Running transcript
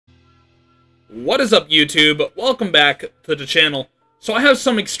What is up, YouTube? Welcome back to the channel. So I have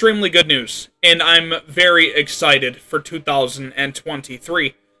some extremely good news, and I'm very excited for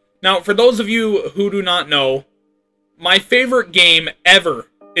 2023. Now, for those of you who do not know, my favorite game ever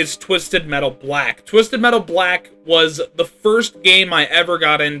is Twisted Metal Black. Twisted Metal Black was the first game I ever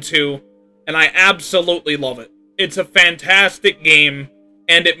got into, and I absolutely love it. It's a fantastic game,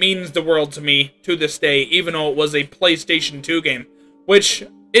 and it means the world to me to this day, even though it was a PlayStation 2 game, which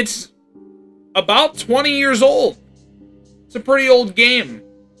it's about 20 years old. It's a pretty old game,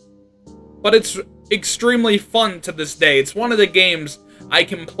 but it's extremely fun to this day. It's one of the games I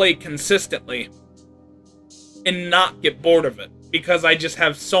can play consistently and not get bored of it, because I just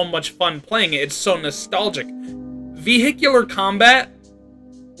have so much fun playing it. It's so nostalgic. Vehicular combat,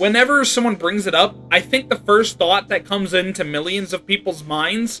 whenever someone brings it up, I think the first thought that comes into millions of people's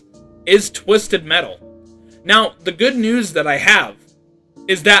minds is Twisted Metal. Now, the good news that I have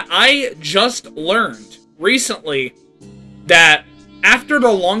is that I just learned recently that after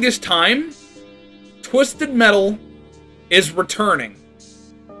the longest time, Twisted Metal is returning.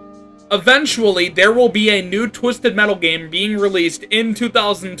 Eventually, there will be a new Twisted Metal game being released in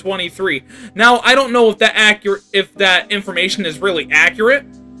 2023. Now, I don't know if that information is really accurate.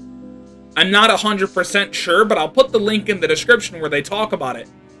 I'm not 100% sure, but I'll put the link in the description where they talk about it.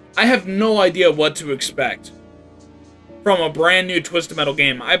 I have no idea what to expect from a brand new Twisted Metal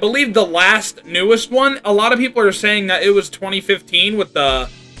game. I believe the last newest one, a lot of people are saying that it was 2015 with the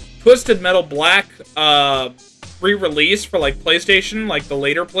Twisted Metal Black re-release for like PlayStation, like the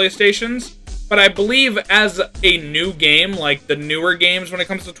later PlayStations. But I believe as a new game, like the newer games when it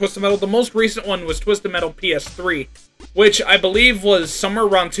comes to Twisted Metal, the most recent one was Twisted Metal PS3, which I believe was somewhere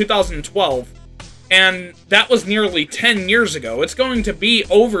around 2012. And that was nearly 10 years ago. It's going to be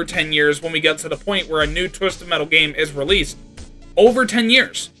over 10 years when we get to the point where a new Twisted Metal game is released. Over 10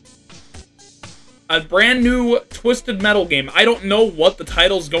 years. A brand new Twisted Metal game. I don't know what the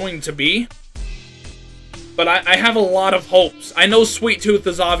title's going to be, but I have a lot of hopes. I know Sweet Tooth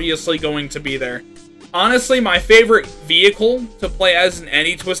is obviously going to be there. Honestly, my favorite vehicle to play as in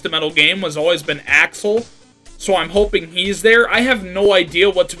any Twisted Metal game has always been Axel, so I'm hoping he's there. I have no idea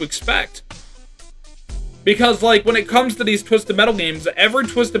what to expect, because, like, when it comes to these Twisted Metal games, every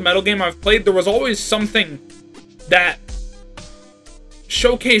Twisted Metal game I've played, there was always something that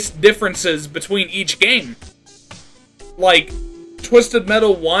showcased differences between each game. Like, Twisted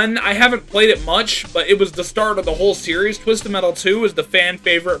Metal 1, I haven't played it much, but it was the start of the whole series. Twisted Metal 2 is the fan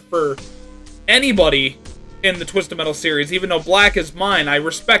favorite for anybody in the Twisted Metal series. Even though Black is mine, I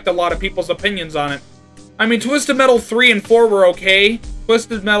respect a lot of people's opinions on it. I mean, Twisted Metal 3 and 4 were okay.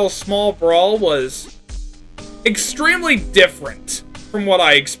 Twisted Metal Small Brawl was extremely different from what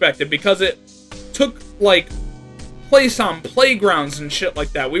I expected, because it took, like, place on playgrounds and shit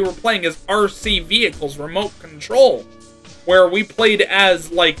like that. We were playing as RC vehicles, remote control, where we played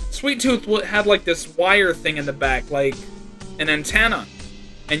as, like, Sweet Tooth had, like, this wire thing in the back, like an antenna,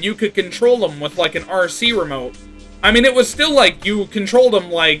 and you could control them with, like, an RC remote. I mean, it was still, like, you controlled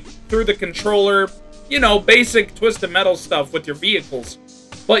them, like, through the controller, you know, basic Twisted Metal stuff with your vehicles.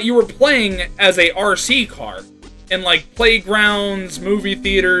 But you were playing as a RC car in, like, playgrounds, movie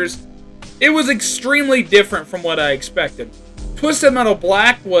theaters. It was extremely different from what I expected. Twisted Metal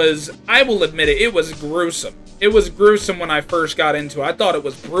Black was, I will admit it, it was gruesome. It was gruesome when I first got into it. I thought it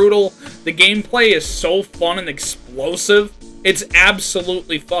was brutal. The gameplay is so fun and explosive. It's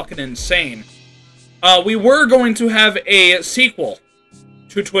absolutely fucking insane. We were going to have a sequel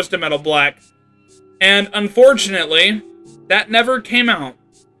to Twisted Metal Black, and unfortunately, that never came out.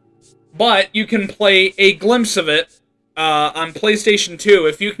 But you can play a glimpse of it on PlayStation 2.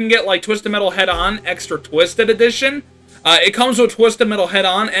 If you can get, like, Twisted Metal Head-On Extra Twisted Edition, it comes with Twisted Metal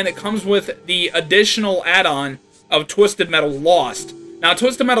Head-On, and it comes with the additional add-on of Twisted Metal Lost. Now,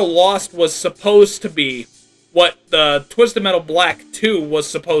 Twisted Metal Lost was supposed to be what the Twisted Metal Black 2 was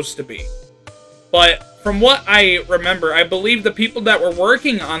supposed to be. But from what I remember, I believe the people that were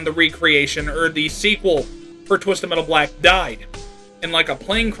working on the recreation, or the sequel for Twisted Metal Black, died in, like, a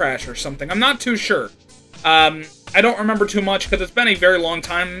plane crash or something. I'm not too sure. I don't remember too much, because it's been a very long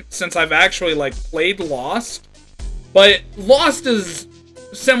time since I've actually, like, played Lost. But Lost is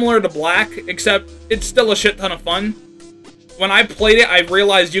similar to Black, except it's still a shit ton of fun. When I played it, I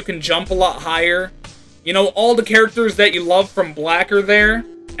realized you can jump a lot higher. You know, all the characters that you love from Black are there.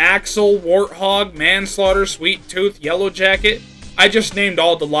 Axel, Warthog, Manslaughter, Sweet Tooth, Yellow Jacket. I just named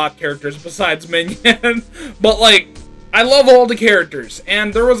all the lock characters besides Minion. But, like, I love all the characters.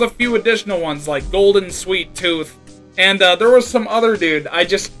 And there was a few additional ones, like Golden Sweet Tooth. And there was some other dude. I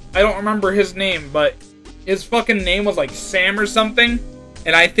don't remember his name, but his fucking name was like Sam or something.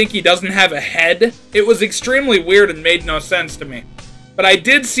 and I think he doesn't have a head. It was extremely weird and made no sense to me. But I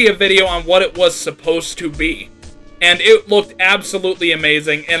did see a video on what it was supposed to be, and it looked absolutely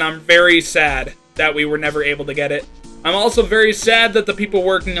amazing, and I'm very sad that we were never able to get it. I'm also very sad that the people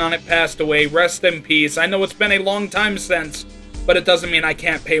working on it passed away. Rest in peace. I know it's been a long time since, but it doesn't mean I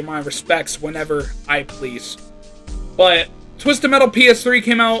can't pay my respects whenever I please. But Twisted Metal PS3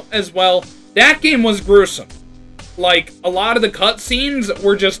 came out as well. That game was gruesome. Like, a lot of the cutscenes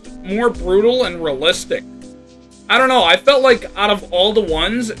were just more brutal and realistic. I don't know, I felt like out of all the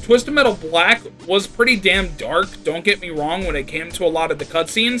ones, Twisted Metal Black was pretty damn dark, don't get me wrong, when it came to a lot of the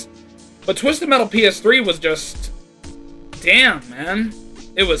cutscenes. But Twisted Metal PS3 was just... damn, man.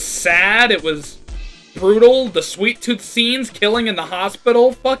 It was sad, it was brutal, the Sweet Tooth scenes, killing in the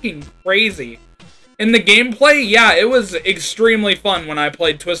hospital, fucking crazy. In the gameplay, yeah, it was extremely fun when I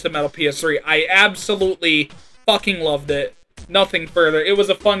played Twisted Metal PS3. I absolutely fucking loved it. Nothing further. It was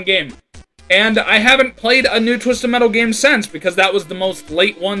a fun game. And I haven't played a new Twisted Metal game since, because that was the most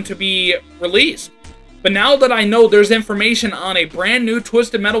late one to be released. But now that I know there's information on a brand new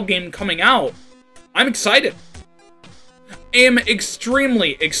Twisted Metal game coming out, I'm excited. I am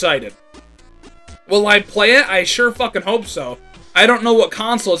extremely excited. Will I play it? I sure fucking hope so. I don't know what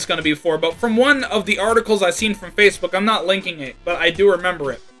console it's going to be for, but from one of the articles I've seen from Facebook, I'm not linking it, but I do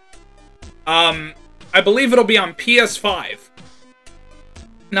remember it. I believe it'll be on PS5.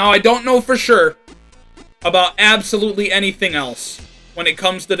 Now, I don't know for sure about absolutely anything else when it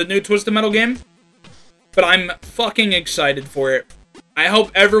comes to the new Twisted Metal game, but I'm fucking excited for it. I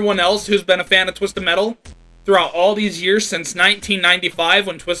hope everyone else who's been a fan of Twisted Metal throughout all these years since 1995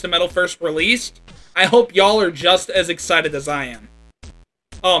 when Twisted Metal first released, I hope y'all are just as excited as I am.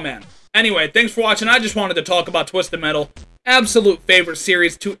 Oh, man. Anyway, thanks for watching. I just wanted to talk about Twisted Metal. Absolute favorite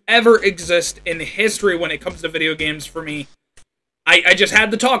series to ever exist in history when it comes to video games for me. I just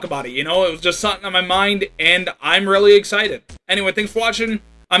had to talk about it, you know? It was just something on my mind, and I'm really excited. Anyway, thanks for watching.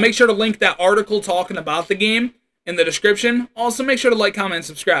 Make sure to link that article talking about the game in the description. Also, make sure to like, comment, and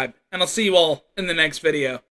subscribe. And I'll see you all in the next video.